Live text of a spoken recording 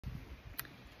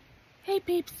Hey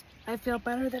peeps, I feel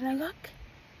better than I look,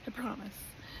 I promise.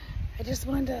 I just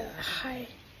wanted to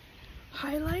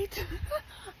highlight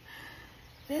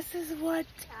this is what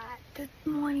the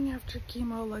morning after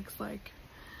chemo looks like.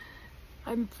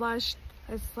 I'm flushed,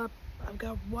 I slept, I've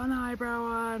got one eyebrow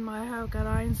on, I've got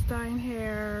Einstein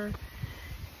hair.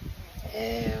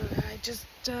 I just,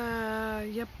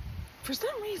 yep. For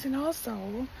some reason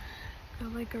also,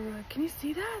 got like can you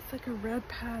see that? It's like a red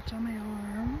patch on my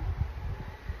arm.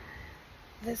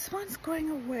 This one's going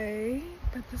away,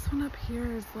 but this one up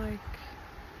here is like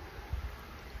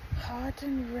hot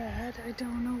and red. I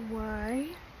don't know why.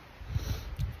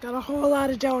 Got a whole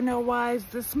lot of don't know whys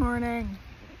this morning.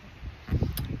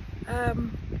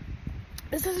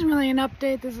 This isn't really an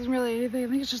update. This isn't really anything. I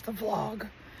think it's just a vlog.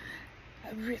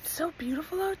 It's so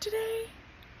beautiful out today.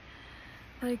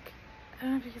 Like, I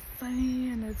don't know if it's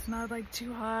sunny and it's not like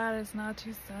too hot. It's not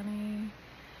too sunny.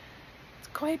 It's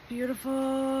quite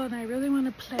beautiful and I really want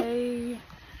to play,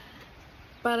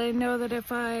 but I know that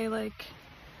if I like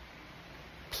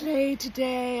play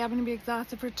today, I'm going to be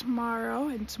exhausted for tomorrow,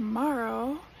 and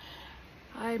tomorrow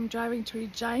I'm driving to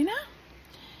Regina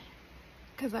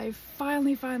because I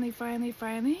finally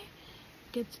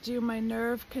get to do my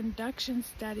nerve conduction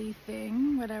study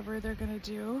thing, whatever they're going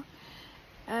to do,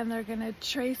 and they're going to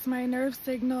trace my nerve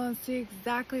signal and see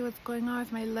exactly what's going on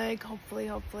with my leg, hopefully.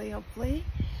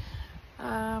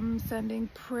 Sending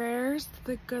prayers to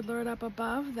the good Lord up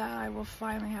above that I will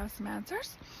finally have some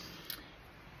answers.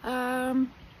 Yeah,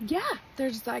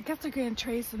 I guess they're going to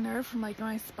trace the nerve from like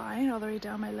my spine all the way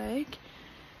down my leg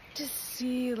to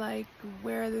see like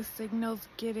where the signal's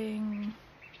getting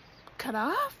cut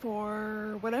off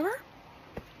or whatever.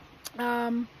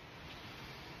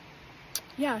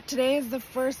 Yeah, today is the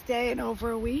first day in over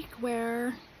a week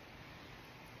where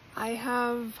I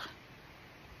have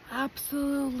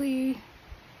absolutely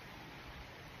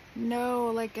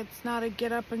no, like it's not a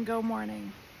get up and go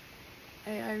morning.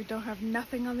 I don't have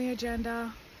nothing on the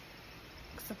agenda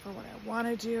except for what I want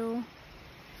to do.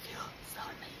 I feel so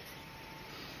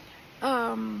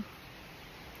amazing.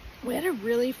 We had a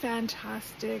really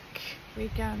fantastic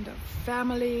weekend of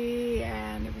family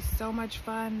and it was so much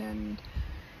fun and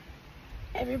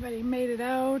everybody made it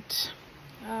out.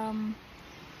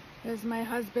 It was my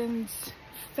husband's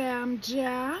fam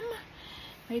jam,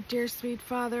 my dear sweet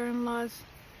father-in-law's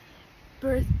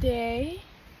birthday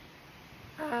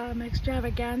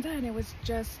extravaganza, and it was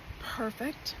just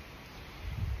perfect.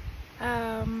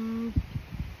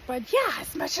 But yeah,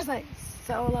 as much as I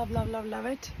so love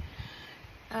it,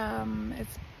 I'm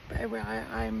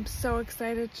so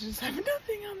excited to just have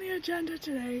nothing on the agenda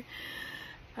today.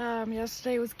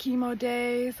 Yesterday was chemo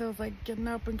day, so I was like getting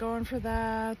up and going for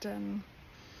that, and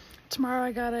tomorrow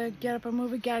I gotta get up and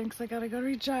move again because I gotta go to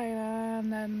Regina,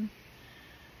 and then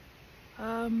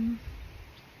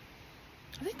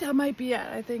I think that might be it.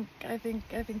 I think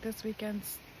this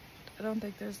weekend's, I don't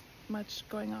think there's much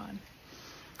going on.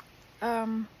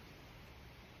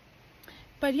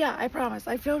 But yeah, I promise,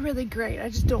 I feel really great. I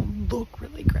just don't look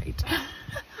really great.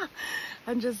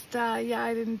 I'm just, yeah,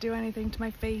 I didn't do anything to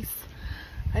my face.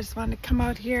 I just wanted to come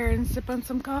out here and sip on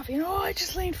some coffee. And oh, I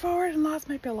just leaned forward and lost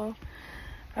my pillow.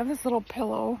 I have this little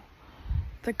pillow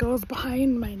that goes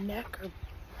behind my neck or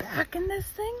back in this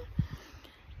thing,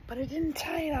 but I didn't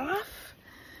tie it off.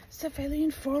 So if I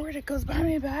lean forward, it goes behind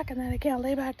my back and then I can't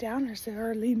lay back down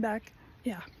or lean back.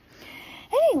 Yeah.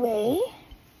 Anyway,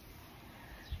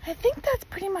 I think that's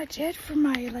pretty much it for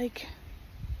my, like,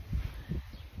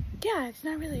 yeah, it's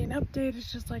not really an update.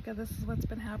 It's just like, this is what's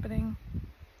been happening.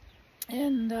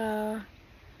 And, I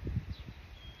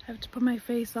have to put my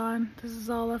face on. This is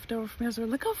all left over from yesterday.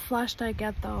 Look how flushed I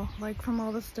get though, like from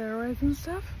all the steroids and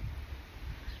stuff.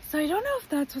 So I don't know if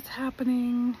that's what's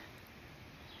happening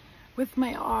with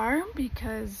my arm,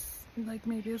 because like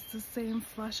maybe it's the same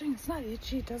flushing. It's not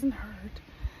itchy, it doesn't hurt.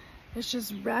 It's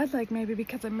just red, like maybe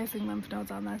because I'm missing lymph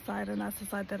nodes on that side and that's the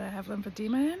side that I have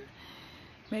lymphedema in.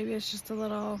 Maybe it's just a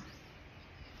little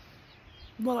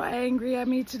angry at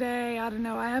me today. I don't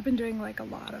know. I have been doing like a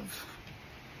lot of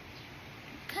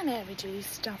kind of heavy duty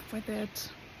stuff with it.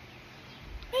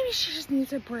 Maybe she just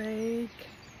needs a break.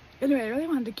 Anyway, I really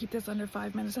wanted to keep this under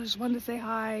 5 minutes. I just wanted to say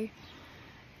hi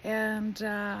and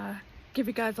give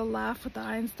you guys a laugh with the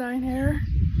Einstein hair.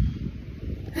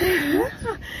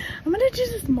 I'm gonna do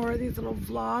just more of these little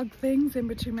vlog things in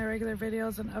between my regular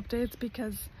videos and updates,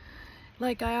 because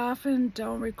like I often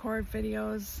don't record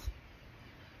videos.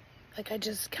 Like I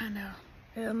just kind of,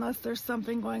 unless there's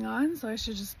something going on, so I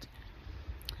should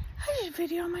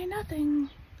video my nothing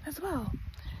as well.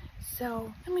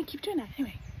 So I'm gonna keep doing that.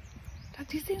 Anyway, talk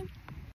to you soon.